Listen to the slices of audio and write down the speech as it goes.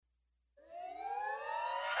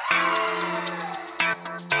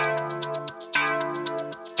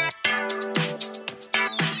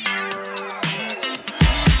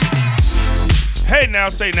now,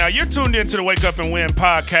 say now. You're tuned into the Wake Up and Win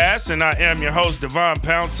podcast, and I am your host, Devon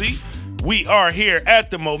Pouncey. We are here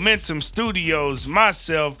at the Momentum Studios.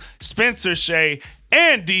 Myself, Spencer Shea,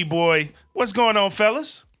 and D-Boy. What's going on,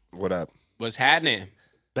 fellas? What up? What's happening?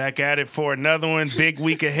 Back at it for another one. Big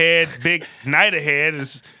week ahead. Big night ahead.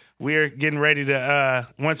 As we're getting ready to,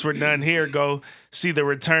 once we're done here, go see the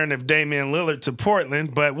return of Damian Lillard to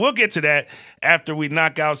Portland. But we'll get to that after we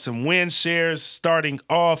knock out some win shares. Starting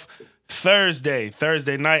off Thursday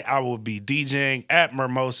night, I will be DJing at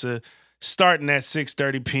Mimosa, starting at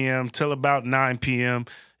 6:30 p.m. till about 9 p.m.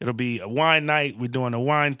 It'll be a wine night. We're doing a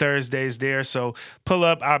wine Thursdays there. So pull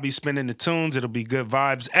up. I'll be spinning the tunes. It'll be good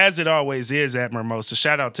vibes, as it always is at Mimosa.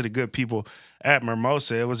 Shout out to the good people at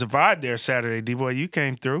Mimosa. It was a vibe there Saturday, D-Boy. You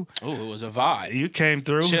came through. Oh, it was a vibe. You came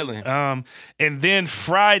through. Chilling. And then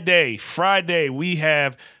Friday, we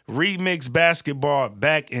have Remix Basketball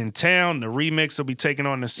back in town. The Remix will be taking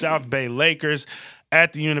on the South Bay Lakers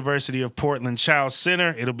at the University of Portland Child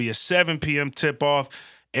Center. It'll be a 7 p.m. tip-off.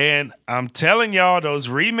 And I'm telling y'all, those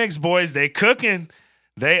Remix boys, they cooking.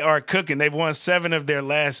 They are cooking. They've won 7 of their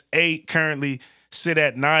last 8, currently sit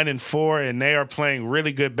at 9-4, and they are playing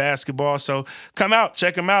really good basketball. So come out,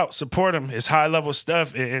 check them out, support them. It's high-level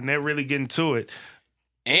stuff, and they're really getting to it.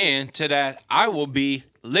 And to that, I will be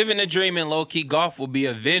living a dream, and low-key golf will be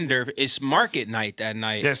a vendor. It's market night that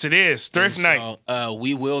night. Yes, it is. Thrift night. So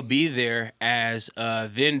we will be there as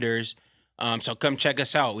vendors. So come check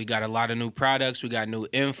us out. We got a lot of new products. We got new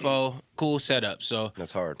info, cool setup. So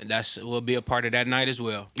That's hard. We'll be a part of that night as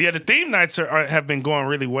well. Yeah, the theme nights have been going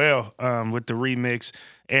really well with the Remix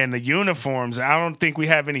and the uniforms. I don't think we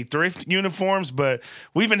have any thrift uniforms, but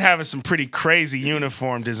we've been having some pretty crazy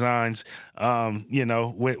uniform designs,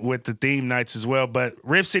 with the theme nights as well. But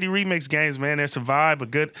Rip City Remix games, man, there's a vibe, a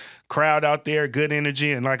good crowd out there, good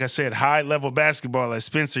energy, and like I said, high-level basketball, as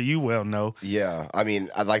Spencer, you well know. Yeah, I mean,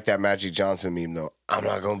 I like that Magic Johnson meme, though. I'm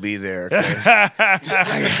not going to be there.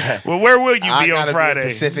 Well, where will you be on Friday? Be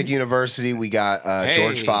at Pacific University. We got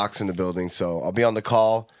George Fox in the building, so I'll be on the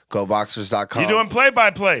call. GoBoxers.com. You doing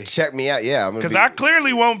play-by-play? Check me out, yeah. Because I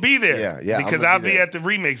clearly won't be there. Yeah. Because I'll be at the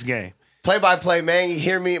Remix game. Play-by-play, man. You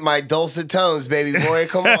hear me? My dulcet tones, baby boy.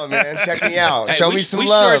 Come on, man. Check me out. Hey, Show me some we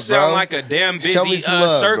love, sure sound bro. like a damn Show me busy some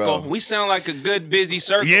love, circle. bro. We sound like a good busy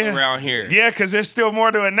circle around here. Yeah, because there's still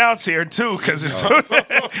more to announce here, too. Because as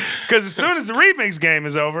soon as the Remix game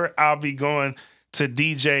is over, I'll be going to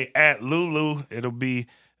DJ at Lulu. It'll be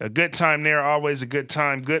a good time there. Always a good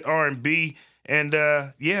time. Good R&B. And,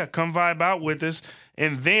 come vibe out with us.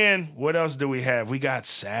 And then what else do we have? We got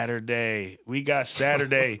Saturday.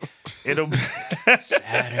 It'll be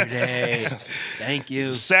Saturday. Thank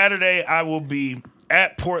you. Saturday, I will be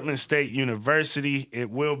at Portland State University. It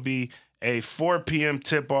will be a 4 p.m.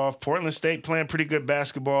 tip-off. Portland State playing pretty good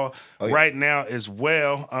basketball right now as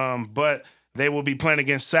well. But they will be playing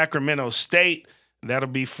against Sacramento State. That'll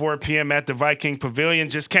be 4 p.m. at the Viking Pavilion.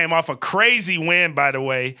 Just came off a crazy win, by the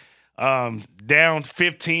way. Down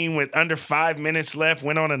 15 with under 5 minutes left,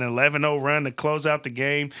 went on an 11-0 run to close out the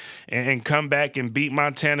game and come back and beat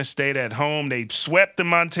Montana State at home. They swept the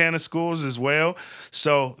Montana schools as well.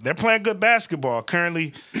 So they're playing good basketball.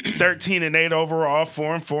 Currently 13-8 overall,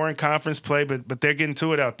 4-4 in conference play, but they're getting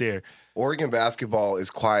to it out there. Oregon basketball is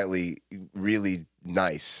quietly really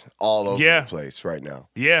nice all over the place right now.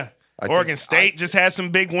 Yeah. Oregon State just had some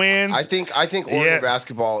big wins. I think Oregon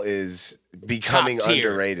basketball is becoming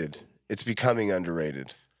underrated. It's becoming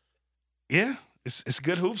underrated. Yeah, it's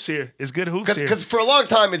good hoops here. Because for a long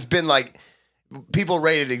time it's been like people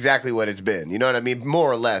rated exactly what it's been. You know what I mean?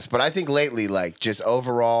 More or less. But I think lately, like just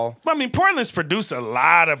overall. I mean, Portland's produced a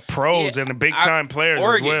lot of pros and the big time players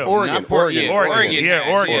as well. Oregon,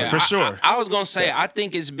 for sure. I was gonna say I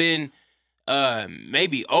think it's been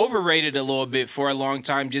maybe overrated a little bit for a long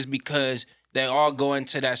time just because they all go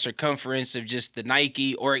into that circumference of just the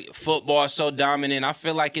Nike or football so dominant. I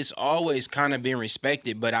feel like it's always kind of been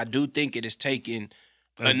respected, but I do think it is taking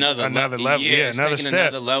another level. Yeah, another step.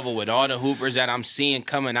 Another level with all the hoopers that I'm seeing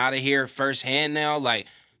coming out of here firsthand now. Like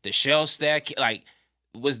the shell stack, like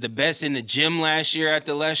was the best in the gym last year at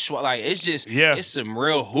the Les Schwab. Like it's just, it's some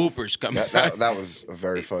real hoopers coming. That was a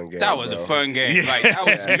very fun game. That was a fun game. Like that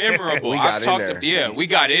was memorable. We got in there. We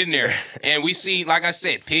got in there, and we seen, like I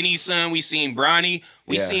said, Penny's son. We seen Bronny.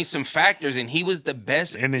 We seen some factors, and he was the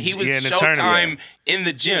best. He was Showtime in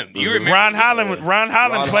the gym. You remember Ron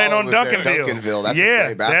Holland playing on Duncanville. That's a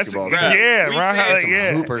great basketball team. Ron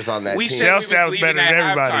Holland. Hoopers on that team. Shell Stat was better than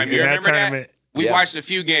everybody in that tournament. We watched a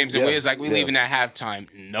few games, and we was like, we leaving at halftime.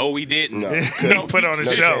 No, we didn't. No. He put on a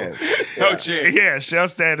show. No chance. Yeah,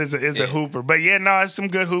 Shellstad is a hooper. But, it's some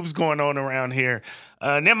good hoops going on around here.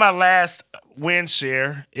 And then my last win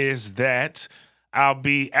share is that I'll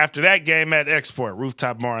be, after that game, at Export,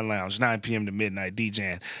 Rooftop Bar and Lounge, 9 p.m. to midnight,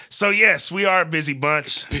 DJing. So, yes, we are a busy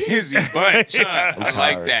bunch. Busy bunch, huh? I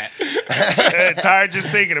like that. Tired just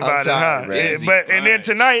thinking about it, huh? And then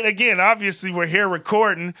tonight, again, obviously, we're here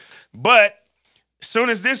recording, but as soon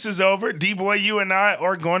as this is over, D-Boy, you and I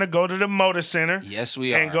are going to go to the Motor Center. Yes,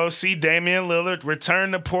 we are. And go see Damian Lillard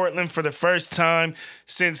return to Portland for the first time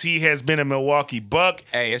since he has been a Milwaukee Buck.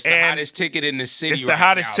 Hey, it's the hottest ticket in the city. It's the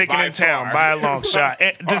hottest ticket in town by a long shot.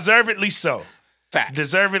 And deservedly so. Fact.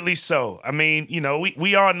 Deservedly so. I mean, you know,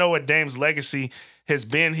 we all know what Dame's legacy has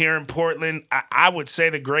been here in Portland. I would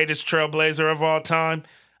say the greatest trailblazer of all time.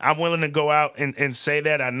 I'm willing to go out and say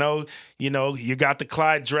that. I know, you know, you got the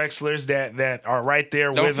Clyde Drexlers that are right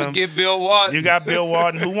there with him. Don't forget Bill Walton. You got Bill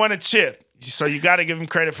Walton, who won a chip. So you got to give him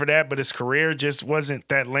credit for that, but his career just wasn't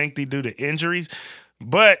that lengthy due to injuries.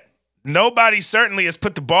 But nobody certainly has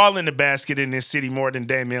put the ball in the basket in this city more than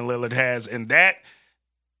Damian Lillard has, and that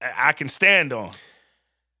I can stand on.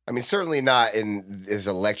 I mean, certainly not in as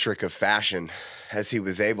electric a fashion as he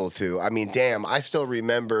was able to. I mean, damn, I still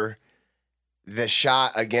remember the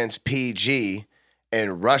shot against PG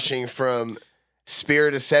and rushing from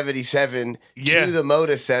Spirit of 77 to the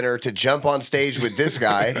Moda Center to jump on stage with this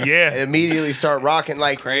guy and immediately start rocking.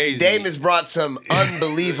 Like, crazy. Dame has brought some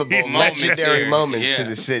unbelievable, legendary moments to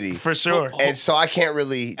the city. For sure. And so I can't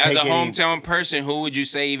really As take a hometown person, who would you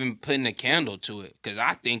say even putting a candle to it? Because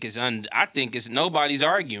I think it's nobody's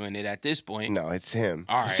arguing it at this point. No, it's him.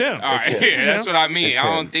 All right. It's him. All right. It's him. Yeah, that's what I mean. It's I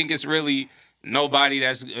him. don't think it's really nobody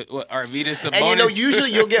that's Arvydas Sabonis. And you know,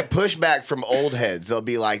 usually you'll get pushback from old heads. They'll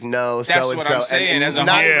be like, "No, That's so and what so," I'm saying. and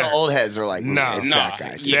not even old heads are like, "No, it's that guy."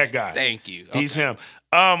 It's that guy. Thank you. He's him.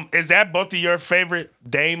 Is that both of your favorite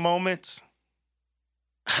Dame moments?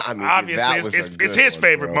 I mean, obviously, that was it's his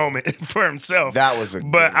favorite moment for himself. That was a.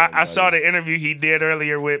 But good one, I saw the interview he did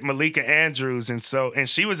earlier with Malika Andrews, and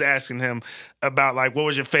she was asking him about like what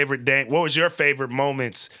was your favorite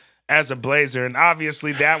moments as a Blazer, and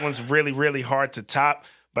obviously that one's really, really hard to top.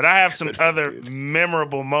 But I have some other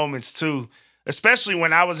memorable moments too, especially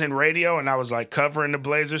when I was in radio and I was like covering the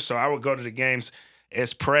Blazers. So I would go to the games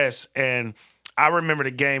as press, and I remember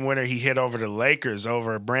the game winner he hit over the Lakers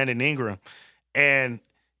over Brandon Ingram, and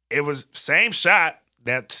it was same shot,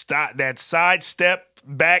 that side step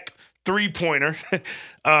back 3-pointer,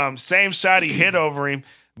 same shot he hit over him.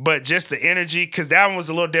 But just the energy, because that one was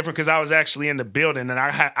a little different because I was actually in the building and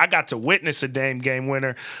I got to witness a Dame game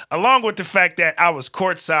winner, along with the fact that I was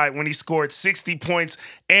courtside when he scored 60 points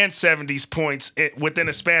and 70 points within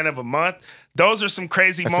a span of a month. Those are some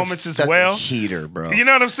crazy moments as well. That's a heater, bro. You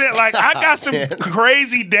know what I'm saying? Like, I got some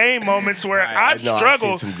crazy Dame moments where I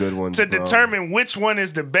struggle to determine which one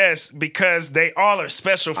is the best because they all are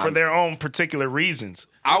special for their own particular reasons.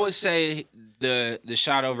 I would say the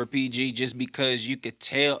shot over PG just because you could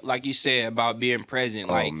tell, like you said, about being present.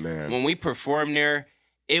 Like, when we performed there,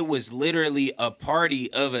 it was literally a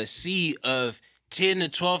party of a sea of 10 to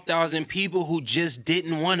 12,000 people who just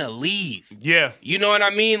didn't want to leave. Yeah. You know what I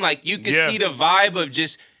mean? Like, you can see the vibe of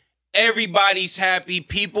just everybody's happy.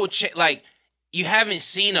 People, like, you haven't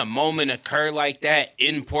seen a moment occur like that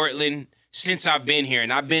in Portland since I've been here.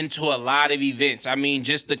 And I've been to a lot of events. I mean,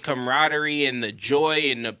 just the camaraderie and the joy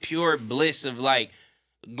and the pure bliss of, like,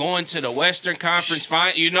 going to the Western Conference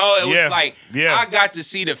final, it was like, I got to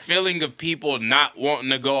see the feeling of people not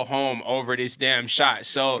wanting to go home over this damn shot.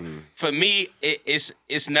 So for me,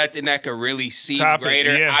 it's nothing that could really seem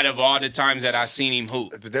greater out of all the times that I've seen him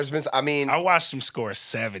hoop. But there's been, I watched him score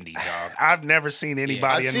 70, dog. I've never seen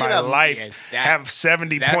anybody in my life have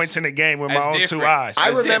 70 points in a game with my own two eyes.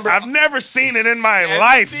 I've never seen it in my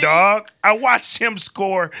life, dog. I watched him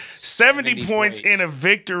score 70 points in a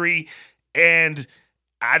victory, and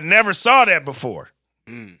I never saw that before,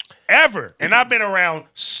 ever. And I've been around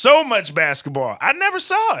so much basketball. I never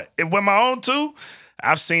saw it. And with my own two,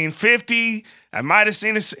 I've seen 50. I might have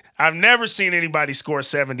seen it. I've never seen anybody score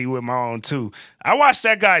 70 with my own two. I watched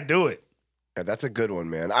that guy do it. Yeah, that's a good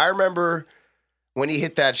one, man. I remember when he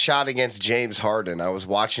hit that shot against James Harden. I was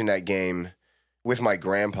watching that game with my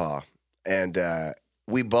grandpa, and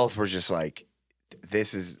we both were just like,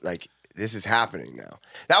 this is happening now.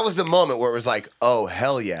 That was the moment where it was like, oh,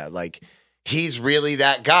 hell yeah. Like, he's really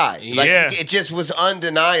that guy. Like, it just was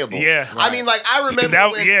undeniable. Yeah. Right. I mean, like, I remember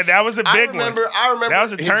that was a big one. I remember that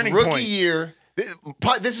was a turning point. His rookie year.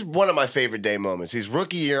 This is one of my favorite day moments. His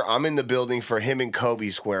rookie year, I'm in the building for him and Kobe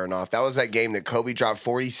squaring off. That was that game that Kobe dropped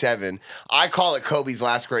 47. I call it Kobe's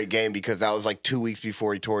last great game because that was like 2 weeks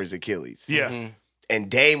before he tore his Achilles. Yeah. And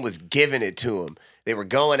Dame was giving it to him. They were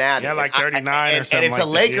going at it. Yeah, like 39 or something. And it's like a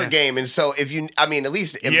Laker that, game. And so if you, I mean, at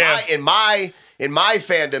least in my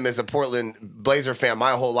fandom as a Portland Blazer fan,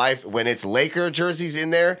 my whole life, when it's Laker jerseys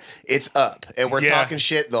in there, it's up, and we're talking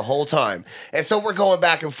shit the whole time. And so we're going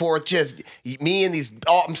back and forth. Just me and these,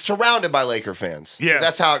 I'm surrounded by Laker fans. Yeah,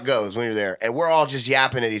 that's how it goes when you're there, and we're all just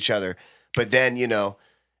yapping at each other. But then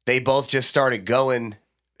they both just started going.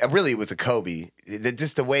 Really, it was a Kobe.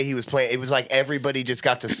 Just the way he was playing, it was like everybody just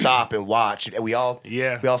got to stop and watch, and we all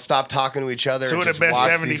stopped talking to each other. Two and of just the best watched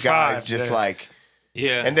 75, these guys just like.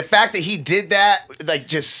 Yeah. And the fact that he did that, like,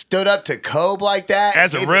 just stood up to Kobe like that.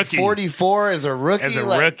 As a rookie. 44 as a rookie. As a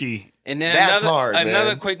rookie. And then that's hard,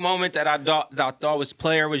 another man. quick moment that I thought was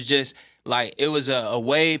player was just, like, it was a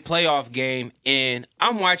away playoff game, and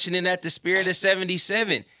I'm watching it at the Spirit of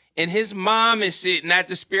 77. And his mom is sitting at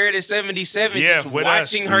the Spirit of 77 just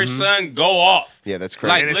watching her son go off. Yeah, that's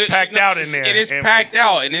crazy. Like, and it's packed out in there. And it's packed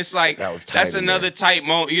out. And it's like, that's another tight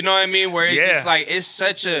moment. You know what I mean? Where it's just like, it's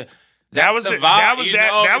such a... That was vibe,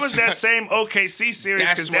 that same OKC series,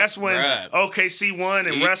 because that's when OKC won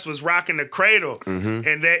and Russ was rocking the cradle,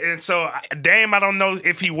 and so Dame, I don't know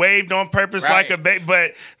if he waved on purpose like a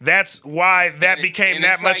but that's why that became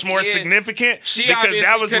that much more significant, because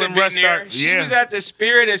that was when Russ started. She was at the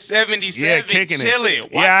Spirit of 77, kicking chilling. It.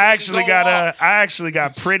 Yeah, I actually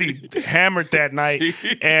got pretty hammered that night,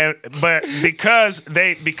 but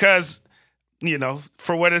because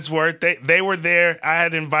for what it's worth, they were there. I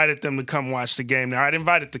had invited them to come watch the game. Now, I'd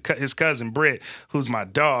invited his cousin, Britt, who's my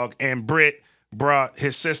dog, and Britt brought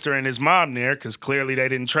his sister and his mom there because clearly they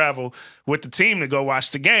didn't travel with the team to go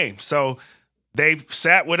watch the game. So they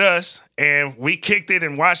sat with us, and we kicked it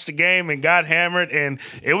and watched the game and got hammered, and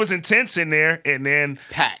it was intense in there. And then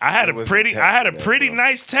I had a pretty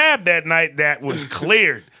nice tab that night that was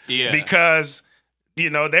cleared because –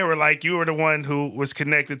 they were like, you were the one who was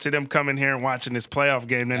connected to them coming here and watching this playoff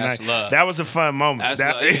game tonight. That was a fun moment.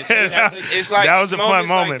 It's like that was a fun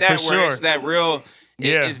moment like for sure. It's that real.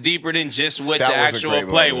 It's deeper than just what the actual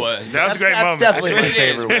play was. That was a great moment. That's definitely my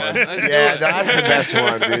favorite one. That's the best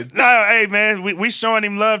one, dude. No, hey man, we showing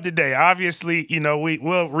him love today. Obviously,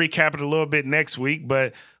 we'll recap it a little bit next week,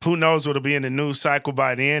 but who knows what'll be in the news cycle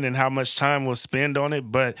by then and how much time we'll spend on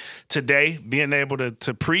it. But today, being able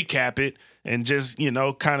to pre-cap it and just,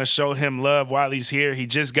 kind of show him love while he's here. He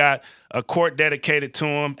just got a court dedicated to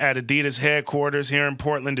him at Adidas headquarters here in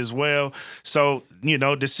Portland as well. So,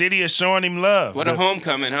 the city is showing him love. What a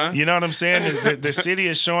homecoming, huh? You know what I'm saying? The city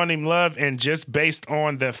is showing him love, and just based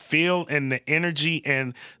on the feel and the energy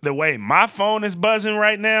and the way my phone is buzzing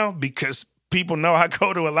right now, because people know I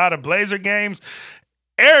go to a lot of Blazer games.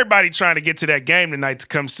 Everybody trying to get to that game tonight to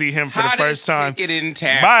come see him for the first time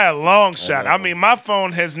by a long shot. I mean, my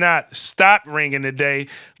phone has not stopped ringing today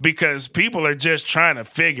because people are just trying to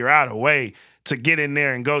figure out a way to get in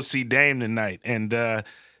there and go see Dame tonight. And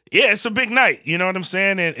it's a big night. You know what I'm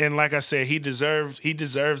saying? And like I said, he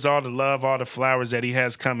deserves all the love, all the flowers that he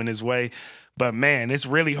has coming his way. But man, it's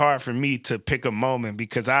really hard for me to pick a moment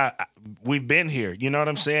because we've been here. You know what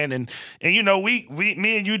I'm saying? And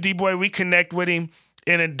me and you, D-Boy, we connect with him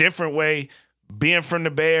in a different way, being from the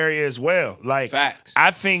Bay Area as well. Like, facts. I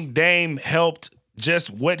think Dame helped just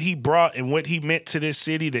what he brought and what he meant to this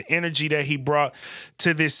city, the energy that he brought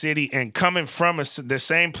to this city, and coming from the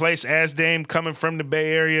same place as Dame, coming from the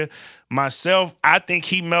Bay Area. Myself, I think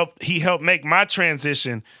he helped make my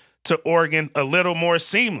transition to Oregon a little more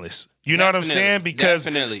seamless. You know what I'm saying? Because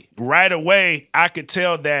right away, I could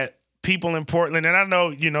tell that people in Portland, and I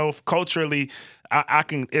know, culturally, I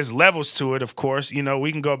can, there's levels to it, of course.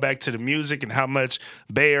 We can go back to the music and how much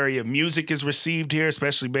Bay Area music is received here,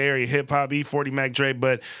 especially Bay Area hip-hop, E40 Mac Dre,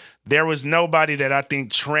 but there was nobody that I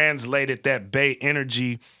think translated that Bay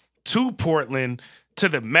energy to Portland to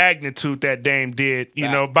the magnitude that Dame did,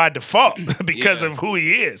 by default because of who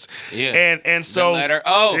he is. Yeah. And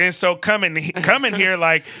so coming here,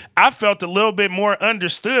 like, I felt a little bit more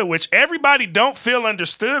understood, which everybody don't feel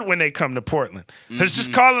understood when they come to Portland. Let's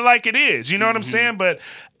just call it like it is. You know what I'm saying? But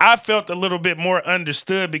I felt a little bit more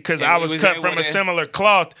understood because I was cut from a similar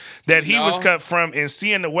cloth that he was cut from, and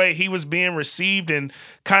seeing the way he was being received and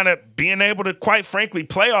kind of being able to, quite frankly,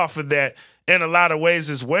 play off of that in a lot of ways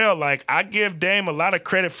as well. Like, I give Dame a lot of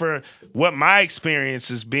credit for what my experience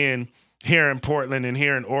has been here in Portland and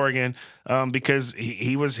here in Oregon, because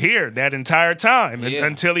he was here that entire time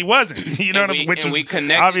until he wasn't. You know what I mean? Which was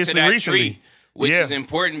obviously to that recently, which is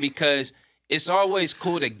important because it's always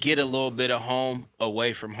cool to get a little bit of home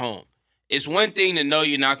away from home. It's one thing to know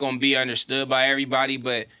you're not going to be understood by everybody,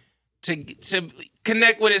 but to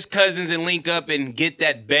connect with his cousins and link up and get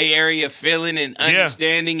that Bay Area feeling and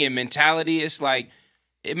understanding and mentality, it's like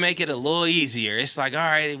it make it a little easier. It's like, all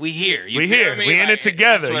right, we here. We here. We in it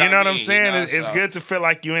together. You know what I'm saying? You know, it's good to feel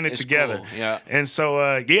like you in it together. Cool. Yeah. And so,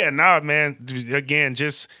 man. Again,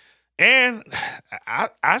 just and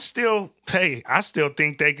I still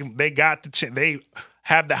think they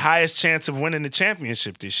have the highest chance of winning the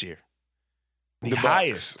championship this year. The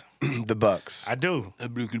highest. The Bucks. I do. I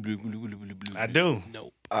do.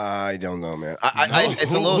 Nope. I don't know, man.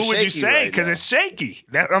 It's a little shaky. Who would you say? Because it's shaky.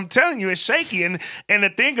 I'm telling you, it's shaky. And the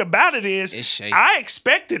thing about it is, it's shaky. I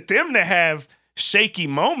expected them to have shaky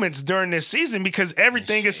moments during this season because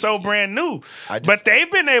everything is so brand new. But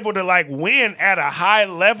they've been able to win at a high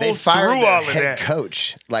level through all of that.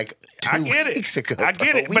 Coach, I get it. Weeks ago, I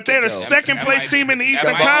get it. But they're the second place team in the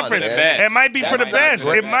Eastern Conference. It might be for the best.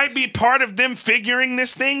 It might be part of them figuring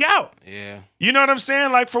this thing out. Yeah. You know what I'm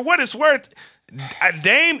saying? For what it's worth,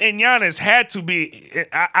 Dame and Giannis had to be.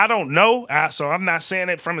 I don't know, so I'm not saying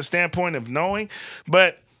it from a standpoint of knowing,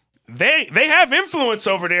 but they have influence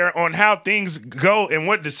over there on how things go and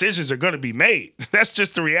what decisions are going to be made. That's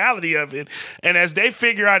just the reality of it. And as they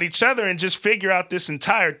figure out each other and just figure out this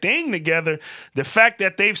entire thing together, the fact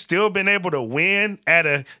that they've still been able to win at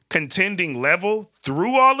a contending level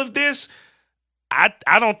through all of this,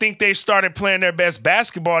 I don't think they've started playing their best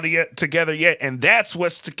basketball together yet, and that's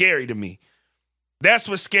what's scary to me. That's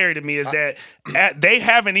what's scary to me is that they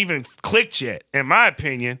haven't even clicked yet, in my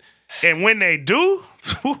opinion. And when they do,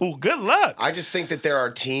 good luck. I just think that there are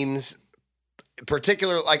teams,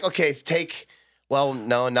 particular,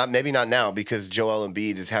 maybe not now because Joel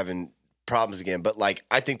Embiid is having problems again. But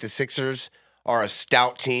I think the Sixers are a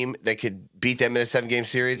stout team that could beat them in a 7-game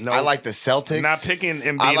series. No, I like the Celtics. I'm not picking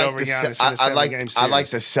Embiid over Giannis in a 7-game series. I like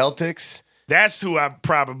the Celtics. That's who I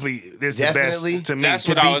probably is Definitely. the best to me. That's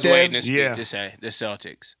to what I was waiting to speak to say. The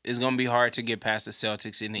Celtics. It's going to be hard to get past the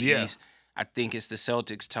Celtics in the East. I think it's the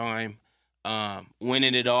Celtics' time.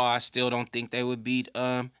 Winning it all, I still don't think they would beat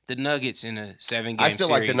the Nuggets in a 7-game series. I still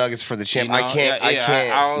like the Nuggets for the champ. You know? I can't.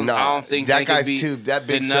 I don't think that they guy's could too. That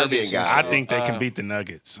big Serbian guy. I think they can beat the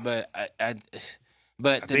Nuggets.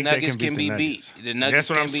 But the Nuggets can be beat. The Nuggets That's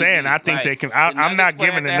what I'm can be saying. beat. I think they can. I'm not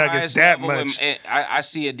giving the Nuggets that much. And I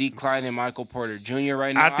see a decline in Michael Porter Jr.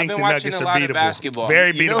 right now. I think I've been the watching Nuggets a are lot of beatable. basketball.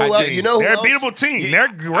 Very beatable. They're a beatable team.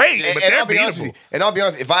 They're great, but they're beatable. And I'll be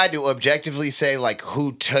honest, if I had to objectively say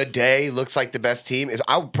who today looks like the best team,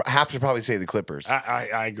 I would have to probably say the Clippers.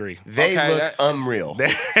 I agree. They look unreal. They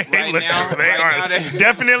are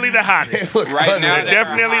definitely the hottest. They're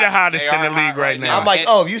definitely the hottest in the league right now.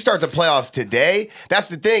 I'm if you start the playoffs today, that's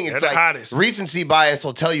the thing. It's hottest. Recency bias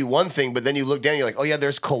will tell you one thing, but then you look down, you're like, oh yeah,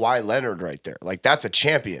 there's Kawhi Leonard right there. That's a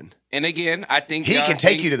champion. And again, I think he can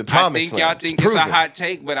take you to the promised land. I think y'all think it's a hot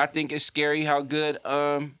take, but I think it's scary how good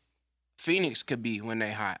Phoenix could be when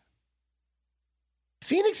they hot.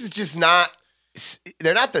 Phoenix is just not.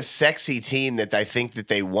 They're not the sexy team that I think that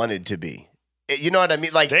they wanted to be. You know what I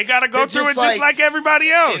mean? They got to go through it just like everybody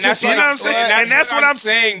else. And that's what I'm saying. And that's what I'm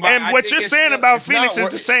saying. And what you're saying about Phoenix is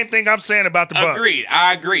the same thing I'm saying about the Bucks. Agreed.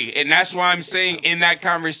 I agree. And that's why I'm saying in that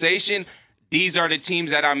conversation, these are the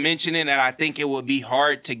teams that I'm mentioning that I think it would be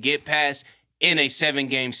hard to get past in a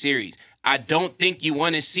 7-game series. I don't think you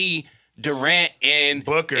want to see Durant and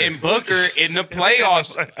Booker in the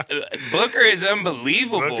playoffs. Booker is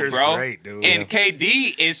unbelievable, Booker's bro. Great, dude. And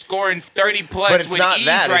KD is scoring 30 plus but it's with not ease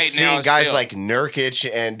that. right it's now. Seeing guys still. like Nurkic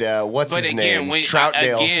and what's his name, when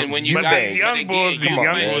Troutdale, you Eubanks. Young Bulls,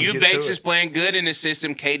 Eubanks is playing good in the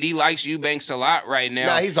system. KD likes Eubanks a lot right now.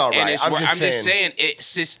 Nah, he's all right. I'm just saying, it's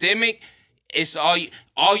systemic. It's all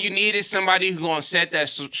you need is somebody who's going to set that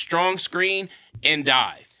strong screen and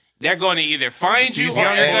dive. They're going to either find you or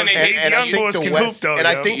they're going to hit you. And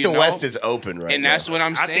I think the West is open right now. And that's what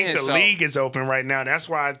I'm saying. I think the league is open right now. That's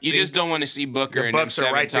why you just don't want to see Booker and them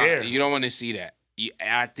 7 right there. You don't want to see that.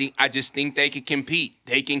 I just think they can compete.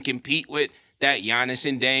 They can compete with that Giannis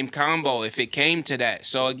and Dame combo if it came to that.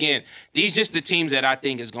 So again, these just the teams that I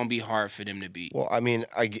think is going to be hard for them to beat. Well, I mean,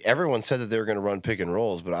 everyone said that they were going to run pick and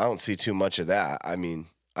rolls, but I don't see too much of that. I mean,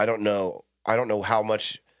 I don't know how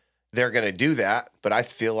much they're going to do that, but I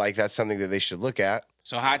feel like that's something that they should look at.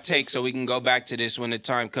 So hot take, so we can go back to this when the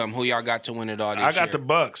time comes. Who y'all got to win it all this year? I got the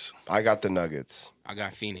Bucks. I got the Nuggets. I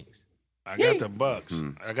got Phoenix. I got the Bucks.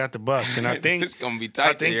 I got the Bucks, and I think it's gonna be tight.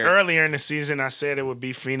 I think earlier in the season I said it would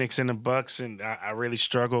be Phoenix and the Bucks, and I really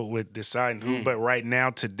struggled with deciding who. But right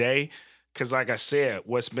now, today, because like I said,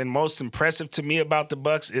 what's been most impressive to me about the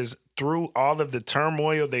Bucks is through all of the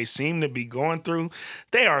turmoil they seem to be going through,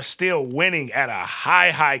 they are still winning at a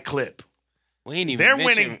high clip. We ain't even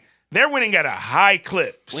mentioned. They're winning at a high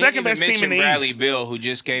clip. Second best team in the Bradley East. Bill, who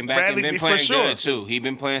just came back and been playing good too. He's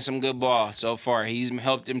been playing some good ball so far. He's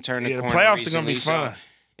helped him turn the corner. The playoffs recently, are gonna be fun.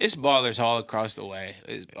 It's ballers all across the way.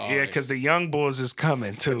 Yeah, because the young bulls is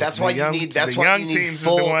coming too. That's why you need. That's why you need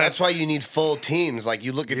full. That's why you need full teams. Like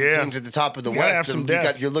you look at the teams at the top of the West.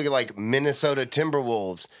 You're looking like Minnesota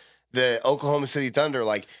Timberwolves, the Oklahoma City Thunder.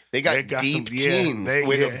 Like they got deep teams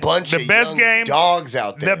with a bunch of young dogs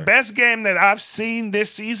out there. The best game that I've seen this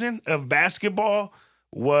season of basketball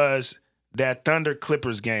was that Thunder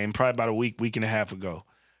Clippers game, probably about a week and a half ago.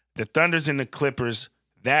 The Thunders and the Clippers.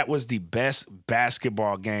 That was the best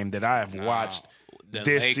basketball game that I have watched the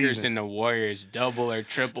this Lakers season. And the Warriors, double or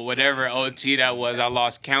triple, whatever OT that was. I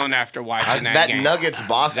lost count after watching that game. That Nuggets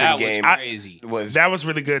Boston game was crazy. That was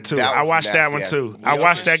really good too. I watched that one too. I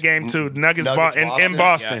watched that game too. Nuggets in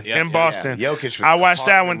Boston. In Boston. I watched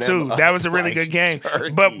that one too. That was a really good game.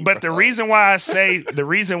 But the reason why I say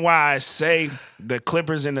the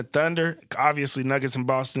Clippers and the Thunder, obviously Nuggets and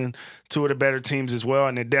Boston, two of the better teams as well,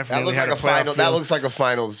 and it definitely had a final. That looks like a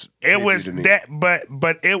finals. It was that,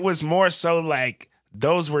 but it was more so like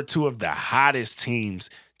those were two of the hottest teams,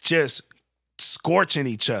 just scorching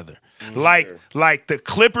each other. Like the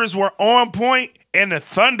Clippers were on point and the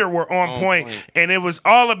Thunder were on point, and it was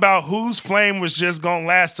all about whose flame was just gonna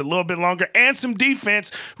last a little bit longer and some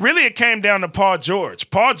defense. Really, it came down to Paul George.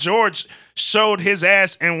 Paul George showed his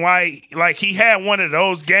ass and why, like he had one of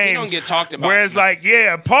those games. He don't get talked about. Whereas,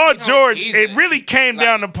 Paul George, it really came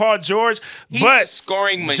down to Paul George. But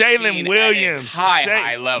scoring machine Jalen Williams,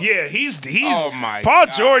 high level. Yeah, he's. Oh my Paul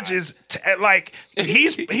God. George is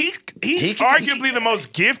he's arguably the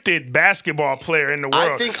most gifted basketball player in the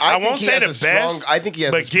world. I won't say the best. I think he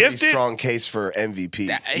has a pretty strong case for MVP.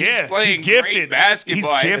 He's gifted great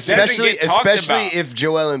basketball. He's gifted. Especially if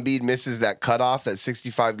Joel Embiid misses that cutoff, that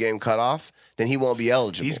 65-game cutoff, then he won't be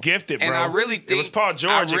eligible. He's gifted, bro. And I really think it was Paul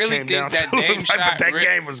George. That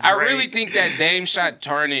game was great. I really think that Dame shot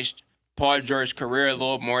tarnished Paul George's career a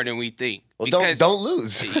little more than we think. Well, don't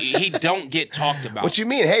lose. He don't get talked about. What you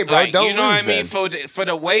mean? Hey, bro, don't lose. You know what I mean? For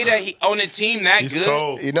the way that he on a team that He's good,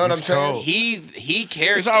 cold. You know what I'm saying? He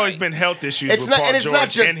cares. There's always been health issues with Paul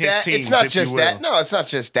George and his teams. It's not just that. No, it's not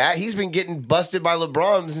just that. He's been getting busted by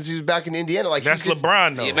LeBron since he was back in Indiana. Like that's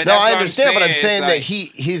LeBron, though. Yeah, no, I understand, but I'm saying that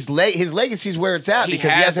his legacy is where it's at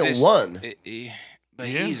because he hasn't won. But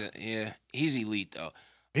he's elite though.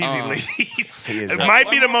 He's elite. It might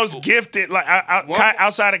be the most gifted,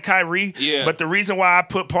 outside of Kyrie. Yeah. But the reason why I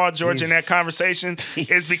put Paul George in that conversation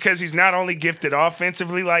is because he's not only gifted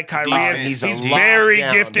offensively like Kyrie is, he's very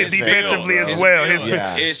gifted defensively as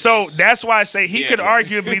well. So that's why I say he could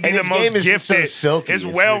arguably be the most gifted. It's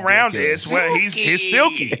well-rounded. He's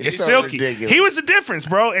silky. It's silky. He was the difference,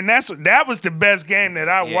 bro. And that was the best game that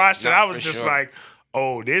I watched. And I was just like,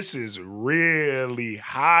 oh, this is really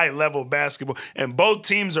high-level basketball. And both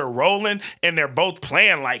teams are rolling, and they're both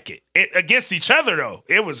playing like it. Against each other, though.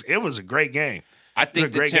 It was a great game. I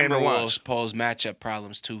think the Timberwolves pose matchup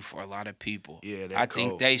problems, too, for a lot of people. Yeah, I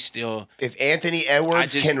think they still... If Anthony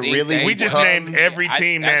Edwards can really... We just named every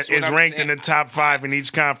team that is ranked in the top 5 in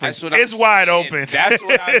each conference. It's wide open. That's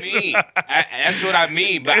what I mean. That's what I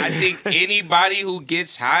mean. But I think anybody who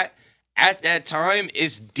gets hot at that time,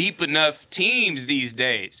 it's deep enough teams these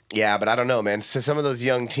days. Yeah, but I don't know, man. So some of those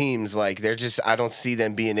young teams, they're just, I don't see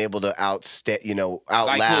them being able to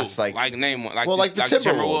outlast. Like name one. Like the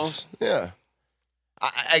Timberwolves. Yeah.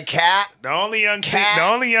 Cat. The only young team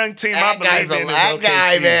I believe in is that OKC.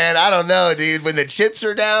 guy, man. I don't know, dude. When the chips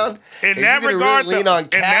are down, in that regard,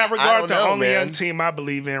 the only young team I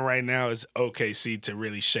believe in right now is OKC to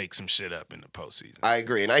really shake some shit up in the postseason. I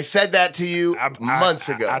agree, and I said that to you months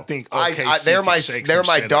ago. I think OKC they're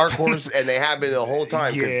my dark horse, and they have been the whole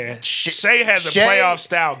time. Yeah, Shea has a playoff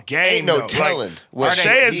style game. Ain't no telling.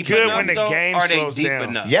 Shea is good when the game slows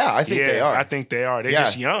down. Yeah, I think they are. I think they are. They're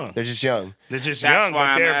just young. They're just young. They're just young,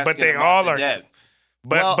 but they all are.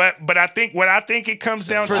 But I think it comes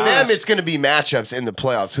down to for them, it's going to be matchups in the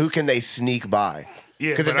playoffs. Who can they sneak by?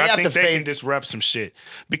 Yeah, but I think they can disrupt some shit.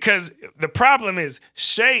 Because the problem is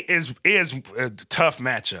Shea is a tough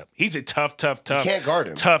matchup. He's a tough. You can't guard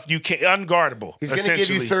him. Unguardable. He's going to give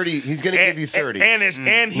you 30. He's going to give you 30. And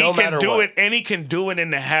he can do it. And he can do it in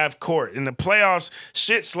the half court. In the playoffs,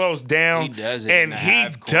 shit slows down. He does it. And he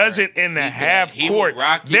does it in the half court.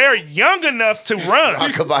 They're young enough to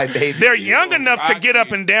run. They're young enough to get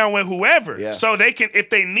up and down with whoever. Yeah. So they can, if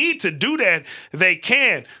they need to do that, they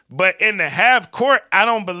can. But in the half court, I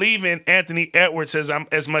don't believe in Anthony Edwards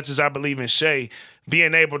as much as I believe in Shea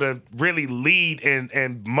being able to really lead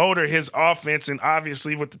and motor his offense, and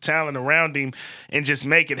obviously with the talent around him and just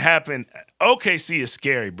make it happen. OKC is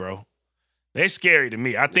scary, bro. They scary to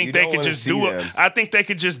me. I think they could just do it. I think they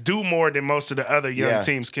could just do more than most of the other young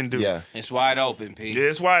teams can do. Yeah. It's wide open, Pete.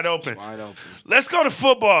 It's wide open. It's wide open. Let's go to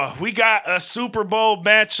football. We got a Super Bowl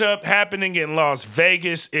matchup happening in Las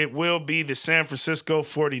Vegas. It will be the San Francisco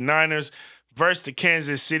 49ers versus the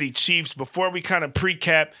Kansas City Chiefs. Before we kind of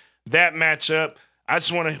precap that matchup, I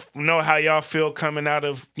just want to know how y'all feel coming out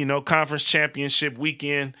of, conference championship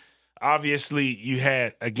weekend. Obviously, you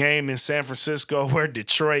had a game in San Francisco where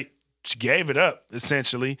Detroit gave it up,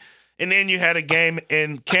 essentially. And then you had a game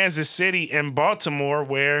in Kansas City and Baltimore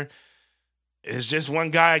where it's just one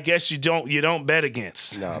guy I guess you don't bet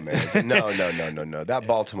against. No, man. No. That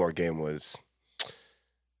Baltimore game was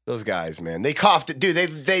those guys, man. They coughed it. Dude,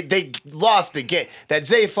 they lost the game. That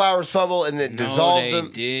Zay Flowers fumble and then dissolved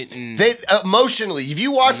them. Didn't. They emotionally, if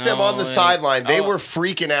you watch them on the sideline, they were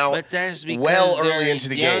freaking out. But that's because early into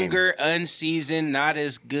the game. Younger, unseasoned, not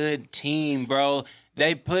as good team, bro.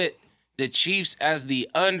 They put the Chiefs as the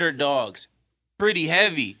underdogs. Pretty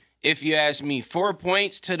heavy, if you ask me. 4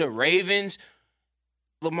 points to the Ravens.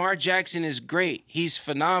 Lamar Jackson is great. He's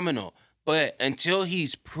phenomenal. But until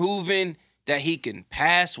he's proven that he can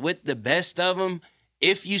pass with the best of them,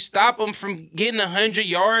 if you stop him from getting 100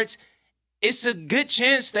 yards, it's a good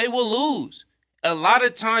chance they will lose. A lot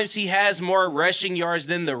of times he has more rushing yards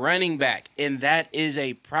than the running back, and that is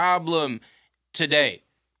a problem today.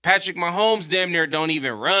 Patrick Mahomes damn near don't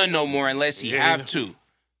even run no more unless he have to.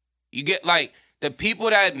 You get the people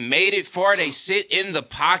that made it far, they sit in the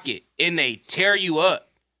pocket and they tear you up.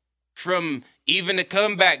 From even the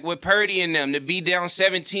comeback with Purdy and them to be down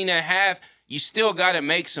 17.5, you still got to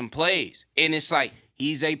make some plays. And it's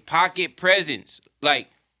he's a pocket presence.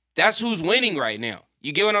 That's who's winning right now.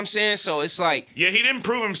 You get what I'm saying? So it's he didn't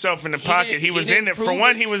prove himself in the pocket. He was in there. For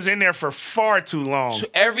one, he was in there for far too long.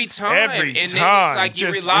 Every time. And then it's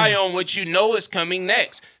you rely on what you know is coming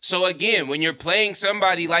next. So again, when you're playing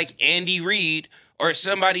somebody like Andy Reid or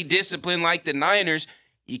somebody disciplined like the Niners,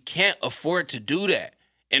 you can't afford to do that.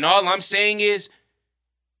 And all I'm saying is,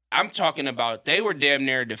 I'm talking about they were damn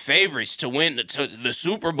near the favorites to win the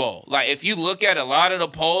Super Bowl. If you look at a lot of the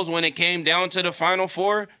polls when it came down to the Final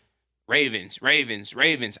Four, Ravens.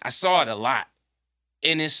 I saw it a lot.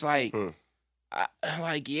 And it's their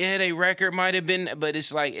record might have been, but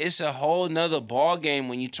it's a whole nother ball game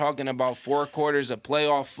when you're talking about 4 quarters of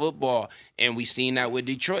playoff football, and we seen that with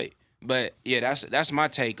Detroit. But yeah, that's my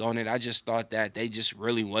take on it. I just thought that they just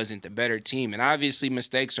really wasn't the better team, and obviously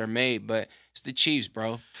mistakes are made, but it's the Chiefs,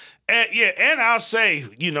 bro. And I'll say,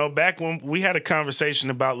 back when we had a conversation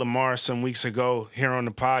about Lamar some weeks ago here on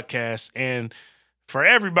the podcast, and for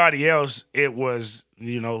everybody else, it was,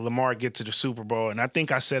 Lamar get to the Super Bowl. And I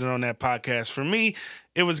think I said it on that podcast. For me,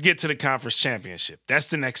 it was get to the conference championship. That's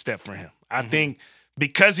the next step for him. I think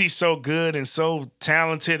because he's so good and so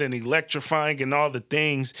talented and electrifying and all the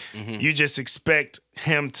things, you just expect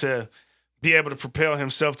him to be able to propel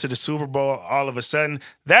himself to the Super Bowl all of a sudden.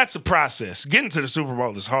 That's a process. Getting to the Super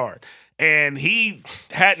Bowl is hard. And he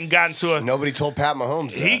hadn't gotten to a... Nobody told Pat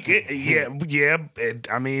Mahomes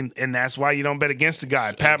that. And that's why you don't bet against the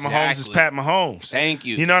guy. Pat Mahomes is Pat Mahomes. Thank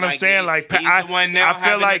you. You know what I'm saying? He's the one now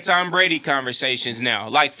having the Tom Brady conversations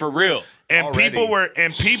now. For real. And I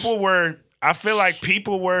feel like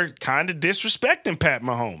people were kind of disrespecting Pat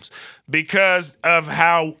Mahomes because of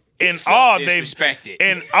how in awe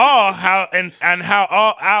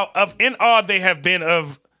they have been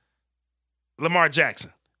of Lamar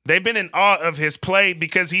Jackson. They've been in awe of his play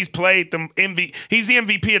because he's played he's the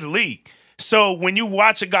MVP of the league. So when you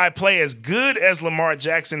watch a guy play as good as Lamar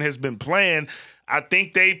Jackson has been playing, I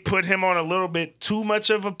think they put him on a little bit too much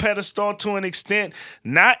of a pedestal to an extent,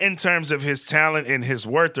 not in terms of his talent and his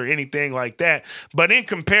worth or anything like that, but in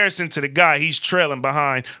comparison to the guy he's trailing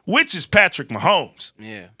behind, which is Patrick Mahomes.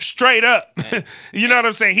 Yeah. Straight up. You know what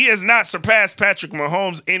I'm saying? He has not surpassed Patrick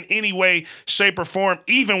Mahomes in any way, shape, or form,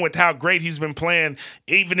 even with how great he's been playing,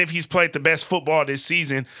 even if he's played the best football this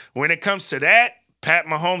season. When it comes to that, Pat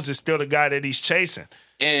Mahomes is still the guy that he's chasing.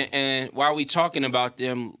 And while we talking about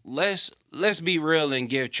them, let's be real and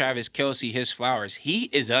give Travis Kelce his flowers. He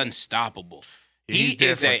is unstoppable. He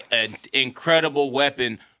is an incredible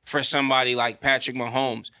weapon for somebody like Patrick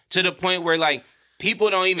Mahomes, to the point where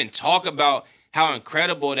people don't even talk about how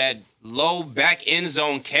incredible that low back end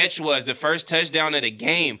zone catch was, the first touchdown of the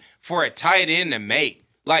game for a tight end to make.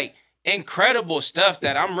 Incredible stuff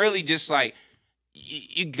that I'm really just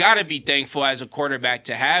you got to be thankful as a quarterback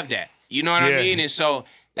to have that. You know what I mean? And so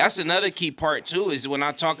that's another key part, too, is when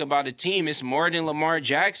I talk about a team, it's more than Lamar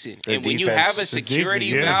Jackson. And when you have a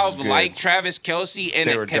security valve like Travis Kelce and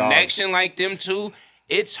a connection like them two,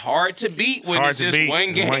 it's hard to beat when it's just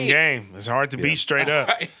one game. It's hard to beat straight up.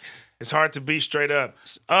 It's hard to beat straight up.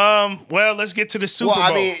 Well, let's get to the Super Bowl.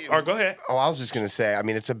 I mean, or go ahead. I was just gonna say. I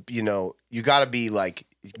mean, it's you got to be like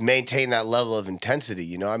maintain that level of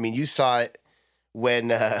intensity. I mean, you saw it when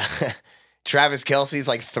Travis Kelce's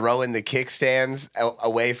like throwing the kickstands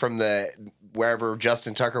away from wherever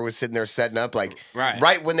Justin Tucker was sitting there setting up, like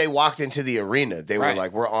right when they walked into the arena, they were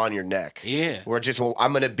like, "We're on your neck. Yeah,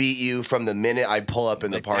 I'm gonna beat you from the minute I pull up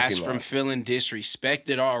in the parking lot." That's from feeling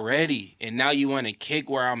disrespected already, and now you want to kick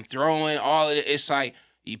where I'm throwing all of it. It's like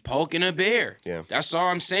you poking a bear. Yeah, that's all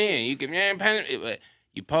I'm saying.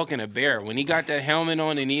 You poking a bear when he got that helmet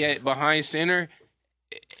on and he had behind center.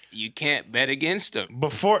 You can't bet against him.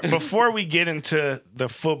 Before we get into the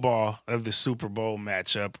football of the Super Bowl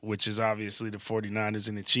matchup, which is obviously the 49ers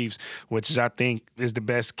and the Chiefs, which is, I think, is the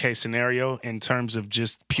best case scenario in terms of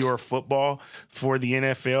just pure football for the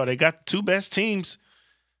NFL. They got the two best teams,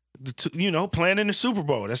 playing in the Super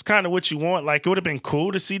Bowl. That's kind of what you want. Like, it would have been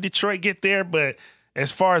cool to see Detroit get there, but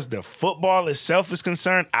as far as the football itself is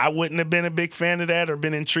concerned, I wouldn't have been a big fan of that or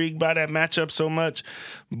been intrigued by that matchup so much.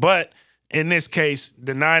 But in this case,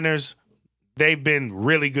 the Niners, they've been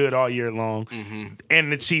really good all year long, and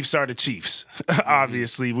the Chiefs are the Chiefs.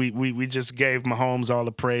 Obviously, we just gave Mahomes all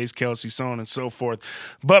the praise, Kelsey, so on and so forth.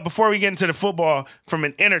 But before we get into the football, from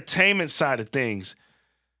an entertainment side of things,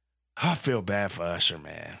 I feel bad for Usher,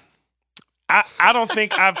 man. I don't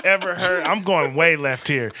think I've ever heard. I'm going way left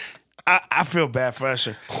here. I feel bad for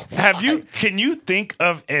Usher. Can you think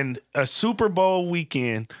of a Super Bowl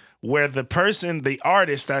weekend where the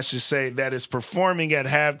artist, I should say, that is performing at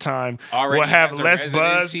halftime will have less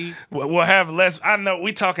buzz, will have less. I know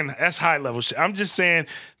we talking, that's high level shit. I'm just saying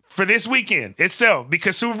for this weekend itself,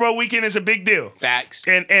 because Super Bowl weekend is a big deal. Facts.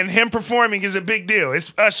 And him performing is a big deal.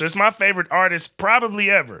 It's Usher. It's my favorite artist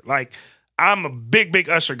probably ever. Like, I'm a big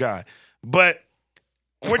Usher guy. But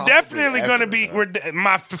we're definitely going to be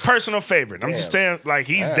my personal favorite. I'm just saying, like,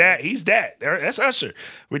 he's that. That's Usher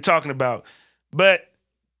we're talking about. But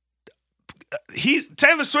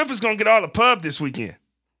Taylor Swift is going to get all the pub this weekend.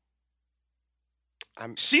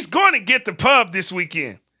 She's going to get the pub this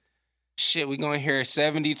weekend. Shit, we're going to hear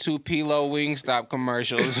 72 P-Lo Wingstop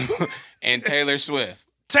commercials and Taylor Swift.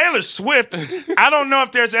 Taylor Swift, I don't know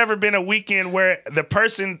if there's ever been a weekend where the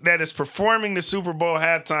person that is performing the Super Bowl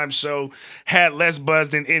halftime show had less buzz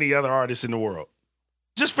than any other artist in the world.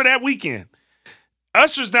 Just for that weekend.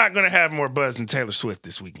 Usher's not going to have more buzz than Taylor Swift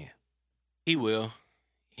this weekend. He will.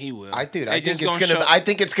 He will. I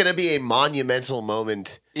think it's gonna be a monumental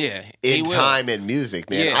moment. Yeah, in time and music,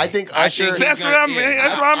 man. Yeah. I think Usher. That's why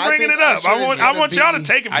I'm bringing it up. I want y'all to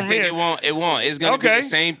take it from here. It won't. It's gonna be the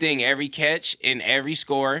same thing. Every catch and every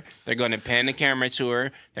score, they're gonna pan the camera to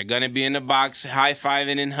her. They're gonna be in the box, high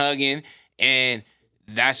fiving and hugging, and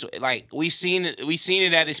that's like we seen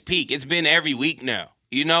it at its peak. It's been every week now.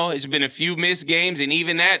 It's been a few missed games, and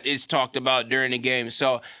even that is talked about during the game.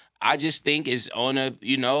 So I just think it's on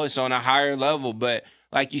a higher level. But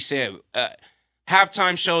like you said,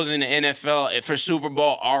 halftime shows in the NFL for Super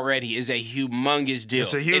Bowl already is a humongous deal.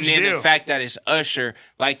 It's a huge deal. And then the fact that it's Usher,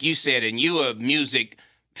 like you said, and you a music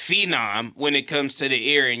phenom when it comes to the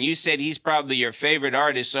ear, and you said he's probably your favorite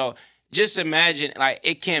artist. So just imagine, like,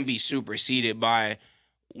 it can't be superseded by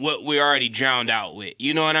what we're already drowned out with.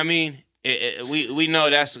 You know what I mean? We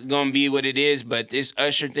know that's going to be what it is, but this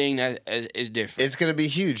Usher thing is different. It's going to be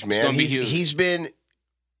huge, man. It's going to be huge. He's been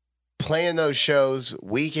playing those shows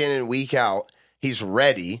week in and week out. He's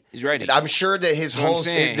ready. I'm sure that his whole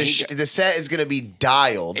the set is going to be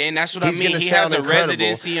dialed. And that's what I mean. He has a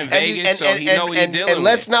residency in Vegas, so he know what he's dealing with. And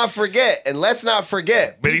let's not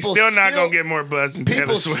forget. But he's still not going to get more buzz than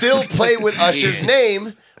Taylor Swift. People still play with Usher's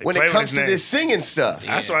name when it comes to this singing stuff.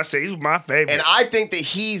 That's why I say he's my favorite. And I think that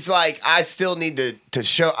he's like, I still need to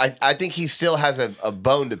show. I think he still has a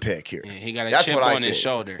bone to pick here. Yeah, he got a chip on his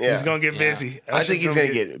shoulder. Yeah. He's going to get busy. I think he's going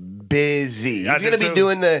to get busy. He's going to be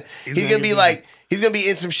doing he's going to be like, he's going to be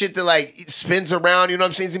in some shit that like spins around, you know what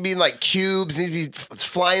I'm saying? He's going to be in like cubes. He's going to be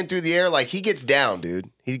flying through the air. Like, he gets down, dude.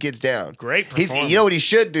 He gets down. Great performance. You know what he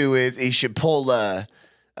should do is he should pull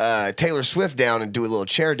Taylor Swift down and do a little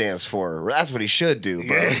chair dance for her. That's what he should do,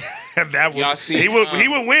 bro. Yeah, he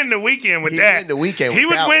would win the weekend with that. He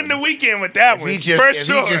would win the weekend with that one. He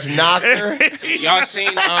just knocked her. Y'all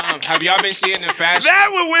seen? Have y'all been seeing the fashion? That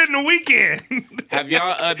would win the weekend. Have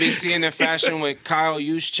y'all been seeing the fashion with Kyle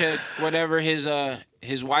Juszczyk, whatever his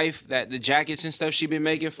wife, that the jackets and stuff she been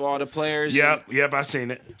making for all the players? Yep, I seen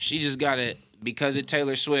it. She just got it because of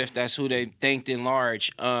Taylor Swift. That's who they thanked in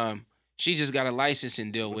large. She just got a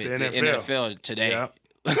licensing deal with the NFL today.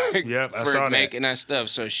 Yep, I for saw making that. that stuff.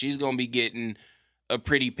 So she's gonna be getting a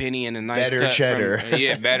pretty penny and a nice better cut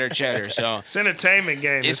cheddar. Better cheddar. So it's an entertainment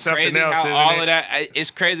game. it's something crazy else, how isn't all it? of that. It's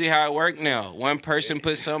crazy how it worked now. One person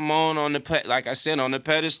puts something on the like I said, on the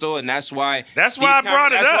pedestal, and that's why. That's why I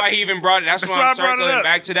brought it up. That's why he even brought it. That's why I'm I brought it circling up.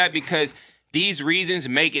 back to that, because these reasons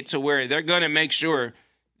make it to where they're gonna make sure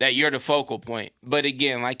that you're the focal point. But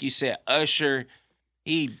again, like you said, Usher,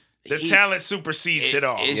 The talent supersedes it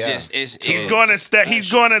all. He's going to step. He's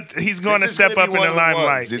going to step up in the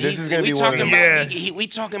limelight. This is going to be one of the ones. We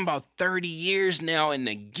talking about 30 years now in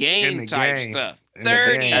the game type stuff. In the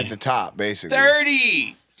 30 game. at the top, basically.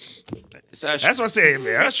 30. That's what I say,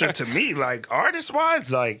 man. Usher to me, like artist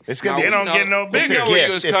wise, like It's gonna they be- don't get no It's bigger. a where you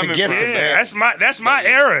gift. was It's a coming gift from. to Yeah, fans. that's my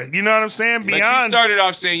era. You know what I'm saying? But you Beyond, started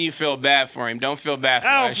off saying you feel bad for him. Don't feel bad for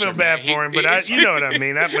I don't Usher, feel bad man. for him, but you know what I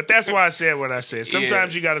mean. But that's why I said what I said.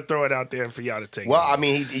 Sometimes you got to throw it out there for y'all to take. Well, it. I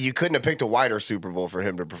mean, you couldn't have picked a wider Super Bowl for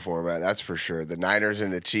him to perform at. That's for sure. The Niners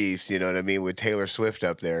and the Chiefs, you know what I mean, with Taylor Swift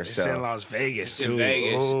up there. It's So in Las Vegas It's too. in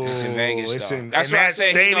Vegas. It's in Vegas. It's though. in, That's and why I that say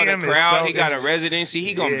he know stadium the is crowd. so- He got a it's- residency.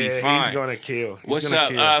 He gonna be yeah, fine. He's gonna kill. He's What's gonna up?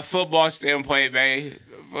 kill. Football standpoint, man.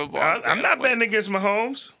 Football. I'm not standpoint. betting against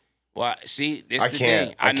Mahomes. Well, see, this I the can't.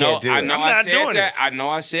 thing. I can't do it. I know I'm I not said doing that. it. I know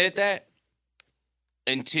I said that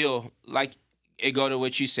until like it go to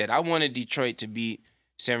what you said. I wanted Detroit to beat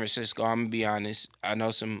San Francisco. I'm gonna be honest. I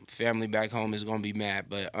know some family back home is gonna be mad,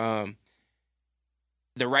 but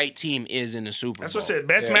the right team is in the Super Bowl. That's what I said.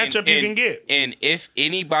 Best Yeah. matchup you can get. And if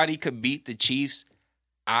anybody could beat the Chiefs,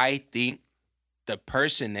 I think the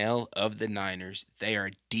personnel of the Niners, they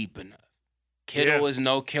are deep enough. Kittle is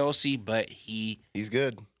no Kelsey, but he's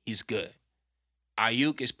good. he's good.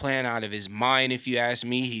 Ayuk is playing out of his mind, if you ask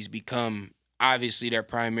me. He's become obviously their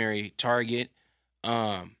primary target.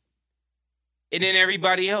 And then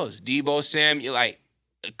everybody else, Debo Samuel, like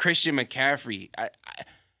Christian McCaffrey.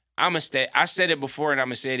 I said it before and I'm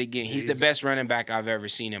gonna say it again. He's the best running back I've ever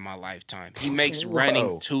seen in my lifetime. He makes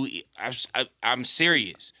running too. I'm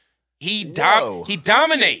serious. He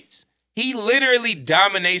dominates. He literally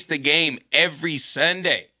dominates the game every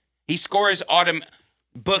Sunday. He scores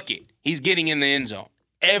book it. He's getting in the end zone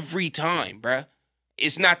every time, bruh.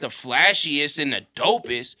 It's not the flashiest and the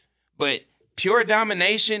dopest, but pure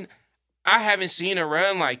domination. I haven't seen a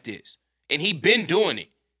run like this. And he been doing it.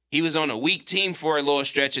 He was on a weak team for a little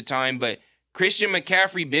stretch of time, but Christian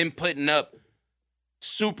McCaffrey been putting up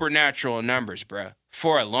supernatural numbers, bruh,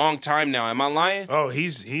 for a long time now. Am I lying? Oh,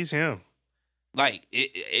 he's him. Like,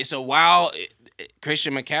 it's a while.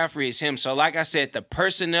 Christian McCaffrey is him. So, like I said, the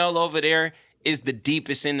personnel over there is the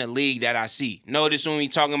deepest in the league that I see. Notice when we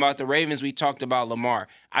talking about the Ravens, we talked about Lamar.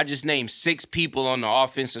 I just named 6 people on the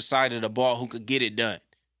offensive side of the ball who could get it done.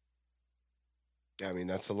 I mean,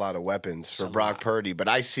 that's a lot of weapons for Brock Purdy. But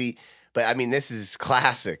I mean, this is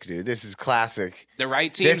classic, dude. This is classic. The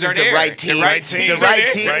right teams This are is there. the right team. The right teams The are right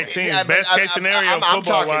there. team. Right team. Yeah, Best case scenario I'm talking.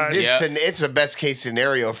 football-wise. It's a best case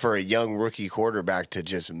scenario for a young rookie quarterback to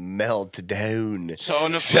just melt down. So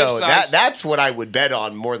on the flip side, that's what I would bet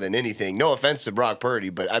on more than anything. No offense to Brock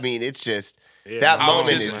Purdy, but I mean, it's just that I was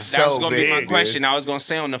moment just- is that so was gonna big. be my dude. question. I was gonna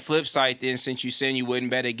say on the flip side, then, since you said you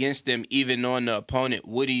wouldn't bet against them, even knowing the opponent,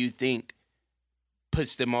 what do you think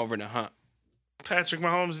puts them over the hump? Patrick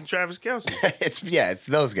Mahomes and Travis Kelce. it's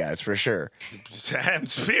those guys for sure.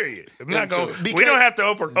 Period. I'm Them not going. two. We don't have to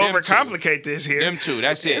two. overcomplicate this here. Them two.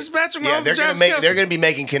 That's it. It's Patrick Mahomes Yeah, and they're Travis gonna Kelce. they're gonna be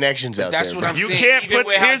making connections out That's there. what bro. I'm You saying. can't Even put-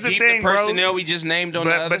 with how here's the deep thing, bro. personnel we just named on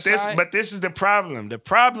the other side. But this is the problem. The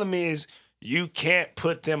problem is you can't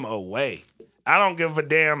put them away. I don't give a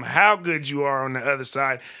damn how good you are on the other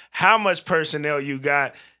side, how much personnel you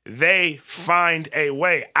got. They find a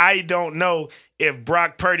way. I don't know if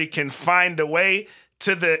Brock Purdy can find a way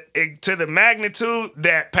to the magnitude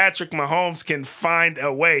that Patrick Mahomes can find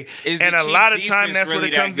a way. And a lot of time that's what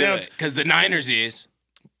it comes down to. Because the Niners is.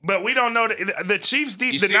 But we don't know the Chiefs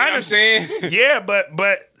deep. You The see what I'm Niners, saying? yeah, but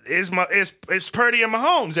it's Purdy and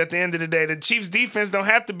Mahomes at the end of the day. The Chiefs defense don't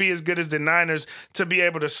have to be as good as the Niners to be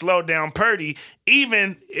able to slow down Purdy,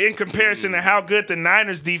 even in comparison to how good the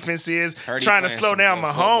Niners defense is Purdy trying to playing slow some down good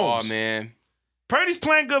Mahomes. football, man. Purdy's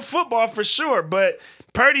playing good football for sure, but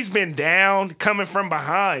Purdy's been down, coming from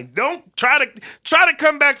behind. Don't try to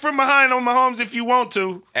come back from behind on Mahomes if you want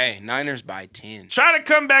to. Hey, Niners by 10. Try to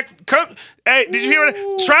come back. Hey, did you hear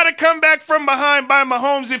it? Try to come back from behind by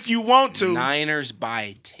Mahomes if you want to. Niners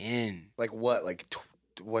by 10. Like what?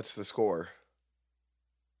 What's the score?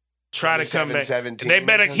 Try to come back.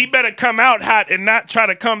 27-17. He better come out hot and not try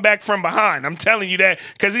to come back from behind. I'm telling you that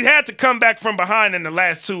because he had to come back from behind in the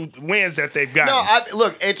last 2 wins that they've got. No,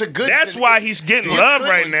 look, it's a good. That's why he's getting love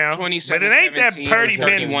right now. But it ain't that 27-17 Purdy or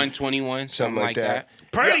been 31-21, something like that.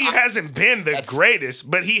 Purdy hasn't been the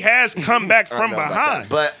greatest, but he has come back from behind.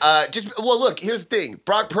 But look, here's the thing.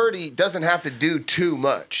 Brock Purdy doesn't have to do too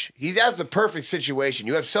much. He has the perfect situation.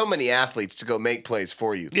 You have so many athletes to go make plays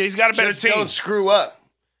for you. Yeah, he's got a better team. Don't screw up.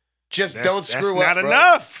 Don't screw up. That's not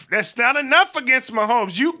enough. That's not enough against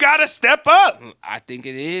Mahomes. You gotta step up. I think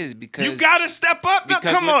it is because you gotta step up. Now,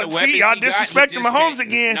 come on, see, y'all disrespecting Mahomes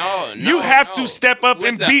again. No, you have to step up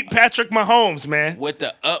and beat Patrick Mahomes, man. With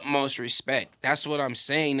the utmost respect. That's what I'm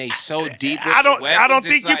saying. They so deep. I don't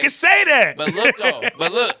think you can say that. But look though.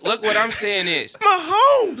 Look what I'm saying is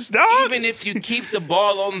Mahomes, dog. Even if you keep the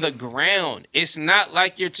ball on the ground, it's not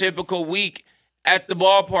like your typical week at the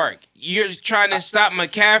ballpark. You're trying to stop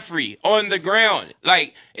McCaffrey on the ground.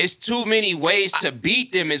 Like, it's too many ways to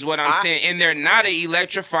beat them is what I'm saying. And they're not an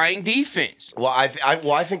electrifying defense. Well, I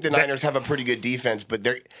think the Niners have a pretty good defense, but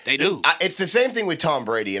they do. It's the same thing with Tom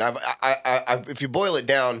Brady. And if you boil it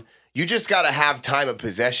down, you just got to have time of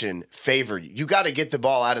possession favored. You got to get the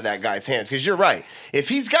ball out of that guy's hands. Because you're right. If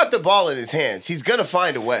he's got the ball in his hands, he's going to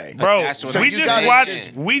find a way. Bro,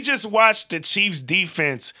 we just watched the Chiefs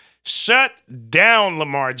defense shut down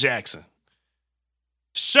Lamar Jackson.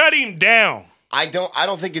 Shut him down. I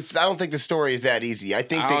don't think the story is that easy. I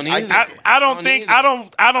think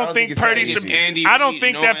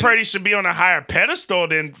Purdy should be on a higher pedestal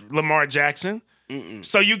than Lamar Jackson.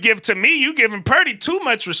 So you giving Purdy too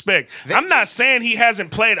much respect. I'm not saying he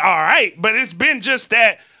hasn't played all right, but it's been just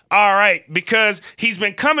that all right, because he's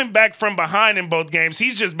been coming back from behind in both games.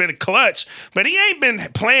 He's just been a clutch, but he ain't been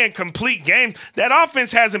playing complete games. That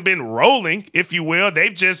offense hasn't been rolling, if you will.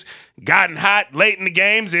 They've just gotten hot late in the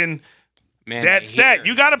games, and that's that.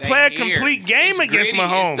 You got to play a complete game against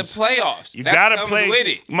Mahomes. It's the playoffs. You got to play with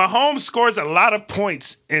it. Mahomes scores a lot of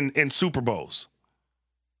points in Super Bowls.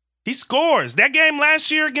 He scores. That game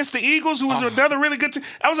last year against the Eagles, who was another really good team,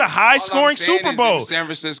 that was a high-scoring Super Bowl. San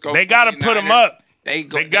Francisco they got to put him up. They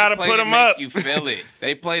got to put them up. You feel it.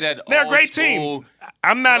 They play that. They're a great team.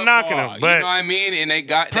 I'm not knocking them, but you know what I mean. And they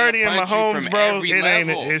got Purdy and Mahomes, bro.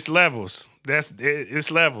 It's levels.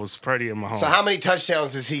 It's levels. Purdy and Mahomes. So how many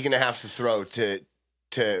touchdowns is he going to have to throw to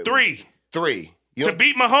 3? 3 to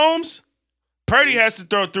beat Mahomes? Purdy has to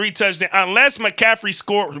throw 3 touchdowns unless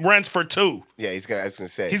McCaffrey runs for 2. Yeah, I was going to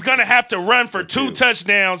say. He's going to have to run for 2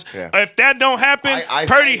 touchdowns. Yeah. If that don't happen,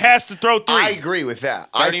 Purdy has to throw 3. I agree with that.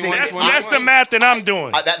 That's the math that I'm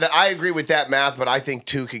doing. I agree with that math, but I think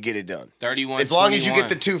 2 could get it done. 31. As long as you get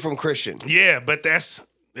the 2 from Christian. Yeah, but it's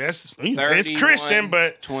Christian,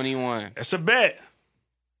 but 21. That's a bet.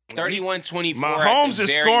 31-24.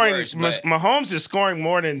 Mahomes is scoring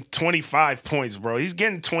more than 25 points, bro. He's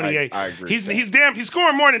getting 28. I agree. He's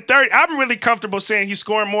scoring more than 30. I'm really comfortable saying he's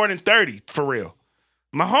scoring more than 30 for real.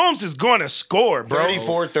 Mahomes is going to score, bro.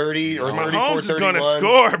 34-30 or 34-31. Mahomes is going to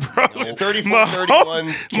score, bro.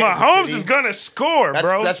 34-31. Mahomes is going to score,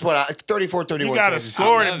 bro. That's what 34-31. You got to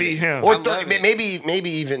score to beat him. Or maybe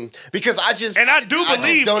even because I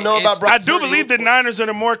don't know about Brock I do believe the Niners are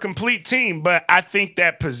the more complete team, but I think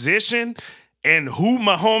that position and who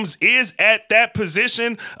Mahomes is at that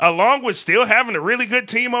position, along with still having a really good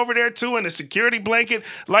team over there too, and a security blanket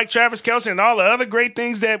like Travis Kelce and all the other great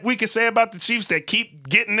things that we can say about the Chiefs that keep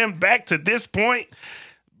getting them back to this point.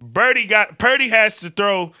 Purdy has to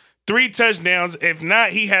throw 3 touchdowns. If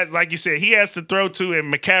not, he has, like you said, he has to throw 2,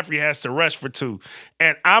 and McCaffrey has to rush for 2.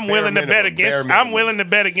 And I'm willing to bet against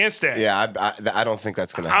that. Yeah, I don't think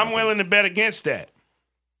that's going to happen. I'm willing to bet against that.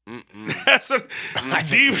 That's I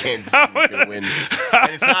think Kansas City's gonna win.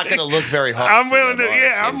 And it's not gonna look very hard. I'm willing to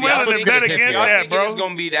bet against that, bro. It's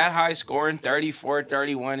gonna be that high scoring,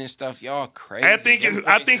 34-31 and stuff. Y'all crazy. I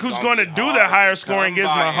think who's gonna do the higher scoring is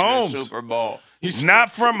Mahomes. Super Bowl.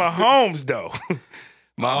 Not from Mahomes though.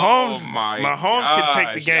 Mahomes can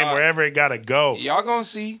take the game wherever it gotta go. Y'all gonna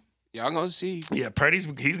see. Yeah,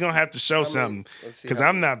 he's gonna have to show something because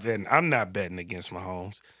I'm not betting against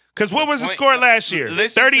Mahomes. Because what was the score last year?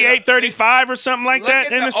 38-35 or something like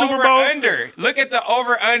that in the Super Bowl? Look at the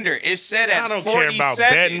over-under. It's set at 47. I don't care about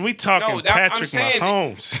betting. We talking Patrick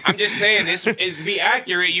Mahomes. I'm just saying, it's be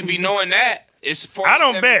accurate. You be knowing that. It's 47 I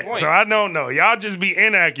don't bet, points. so I don't know. Y'all just be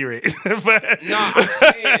inaccurate. But no, I'm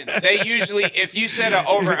saying, they usually, if you set an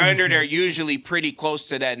over-under, they're usually pretty close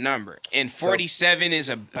to that number. And 47 is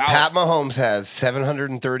about... Pat Mahomes has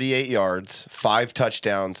 738 yards, 5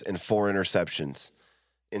 touchdowns, and 4 interceptions.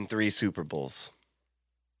 In 3 Super Bowls.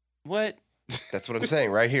 What? That's what I'm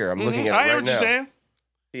saying right here. I'm looking at it I right hear what now. you're saying.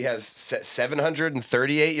 He has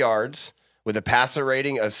 738 yards with a passer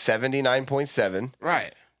rating of 79.7.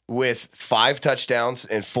 Right. With 5 touchdowns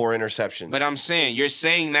and 4 interceptions. But I'm saying, you're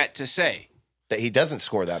saying that to say that he doesn't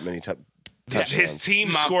score that many touchdowns. His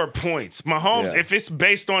team score points. Mahomes, if it's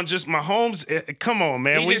based on just Mahomes, come on,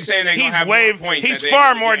 man. He's just saying they're gonna have more points He's at the far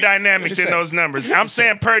end of the more game. dynamic than those numbers. I'm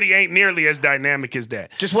saying Purdy ain't nearly as dynamic as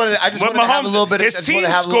that. I just wanted to have a little bit. His team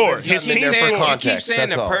scored. His team You for keep context. saying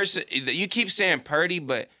That's all. you keep saying Purdy,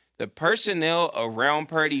 but the personnel around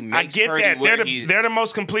Purdy makes I get Purdy that. what They're the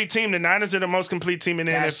most complete team. The Niners are the most complete team in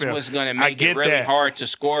the That's NFL. what's going to make it really hard to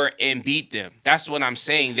score and beat them. That's what I'm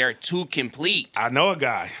saying. They're too complete. I know a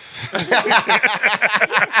guy.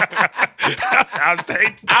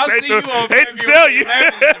 I'll see you on hate to tell you.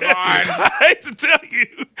 11th, Devon. I hate to tell you.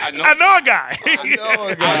 I know a guy.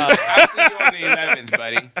 I'll see you on the 11th,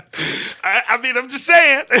 buddy. I mean, I'm just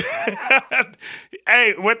saying.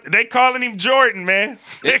 Hey, what they calling him Jordan, man.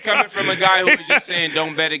 It's coming from a guy who was just saying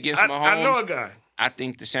don't bet against Mahomes. I know a guy. I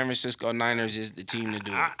think the San Francisco Niners is the team to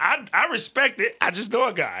do it. I respect it. I just know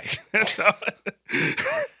a guy. That's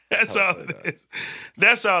all it is.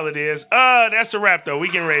 That's all it is. That's a wrap, though. We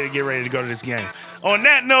get ready to go to this game. On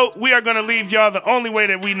that note, we are going to leave y'all the only way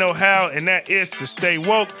that we know how, and that is to stay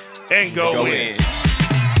woke and go win.